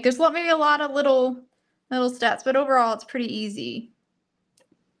easy to make. There's maybe a lot of little stats, but overall it's pretty easy.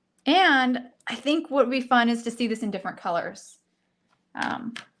 And I think what would be fun is to see this in different colors.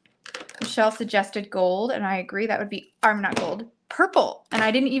 Michelle suggested gold, and I agree that would be, not gold, purple. And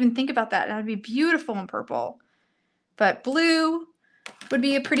I didn't even think about that. That would be beautiful in purple. But blue would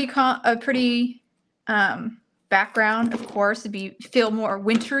be a pretty background, of course. It'd feel more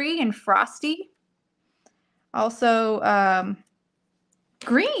wintry and frosty. Also,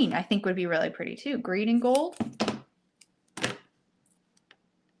 green I think would be really pretty too. Green and gold.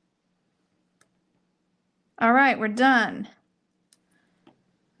 All right, we're done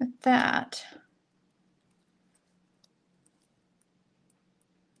with that.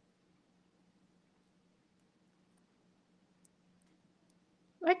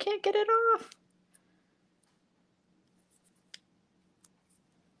 I can't get it off.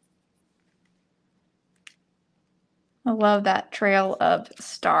 I love that trail of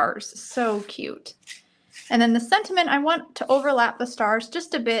stars. So cute. And then the sentiment, I want to overlap the stars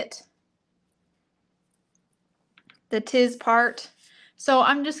just a bit. The Tis part. So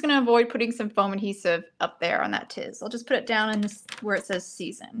I'm just going to avoid putting some foam adhesive up there on that Tis. I'll just put it down in this where it says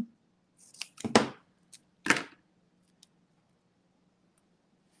season.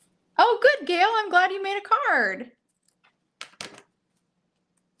 Oh, good, Gail. I'm glad you made a card.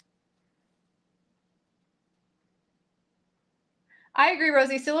 I agree,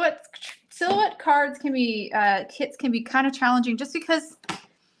 Rosie. Silhouette cards can be, kits can be kind of challenging just because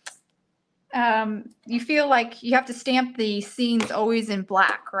you feel like you have to stamp the scenes always in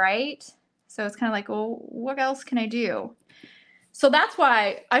black, right? So it's kind of like, well, what else can I do? So that's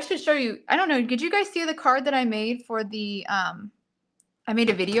why I should show you. I don't know. Did you guys see the card that I made for the, I made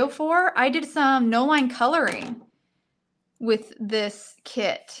a video for? I did some no-line coloring with this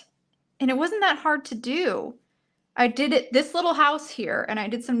kit, and it wasn't that hard to do. I did it, this little house here, and I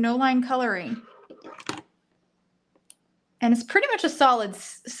did some no-line coloring. And it's pretty much a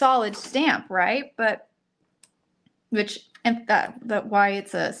solid stamp, right? But that why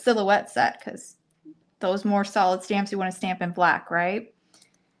it's a silhouette set, because those more solid stamps you want to stamp in black, right?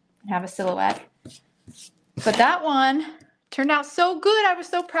 And have a silhouette. But that one turned out so good. I was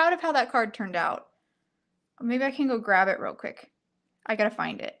so proud of how that card turned out. Maybe I can go grab it real quick. I gotta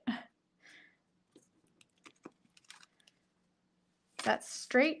find it. That's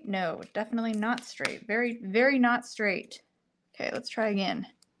straight? No, definitely not straight. Very, very not straight. Okay, let's try again.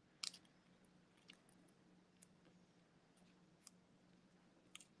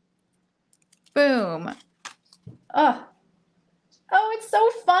 Boom. Oh, it's so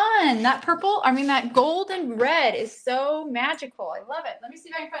fun. That purple, that gold and red is so magical. I love it. Let me see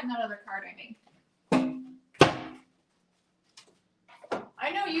if I can find that other card I made.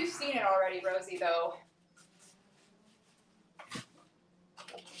 I know you've seen it already, Rosie, though.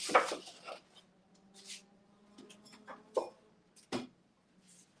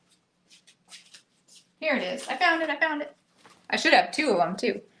 Here it is. I found it. I should have two of them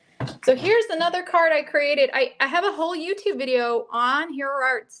too. So here's another card I created. I have a whole YouTube video on Hero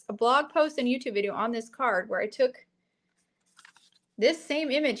Arts, a blog post and YouTube video on this card where I took this same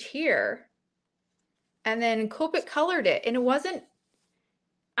image here and then Copic colored it. And it wasn't,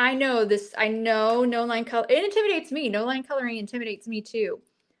 I know no line color, it intimidates me. No line coloring intimidates me too.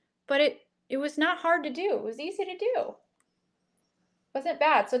 But it was not hard to do. It was easy to do. Wasn't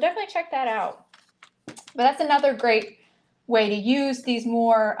bad. So definitely check that out. But that's another great way to use these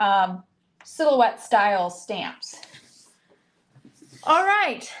more silhouette style stamps. All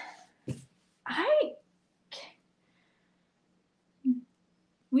right.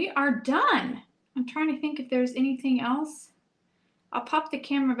 We are done. I'm trying to think if there's anything else. I'll pop the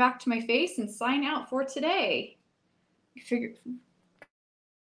camera back to my face and sign out for today.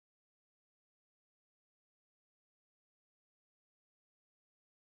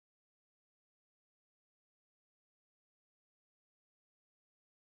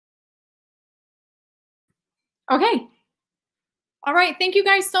 Okay. All right. Thank you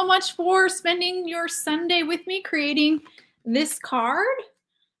guys so much for spending your Sunday with me creating this card.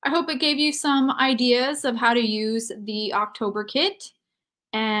 I hope it gave you some ideas of how to use the October kit,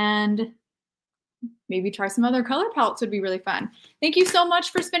 and maybe try some other color palettes would be really fun. Thank you so much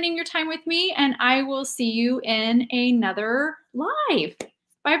for spending your time with me, and I will see you in another live.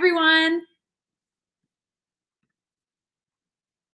 Bye, everyone.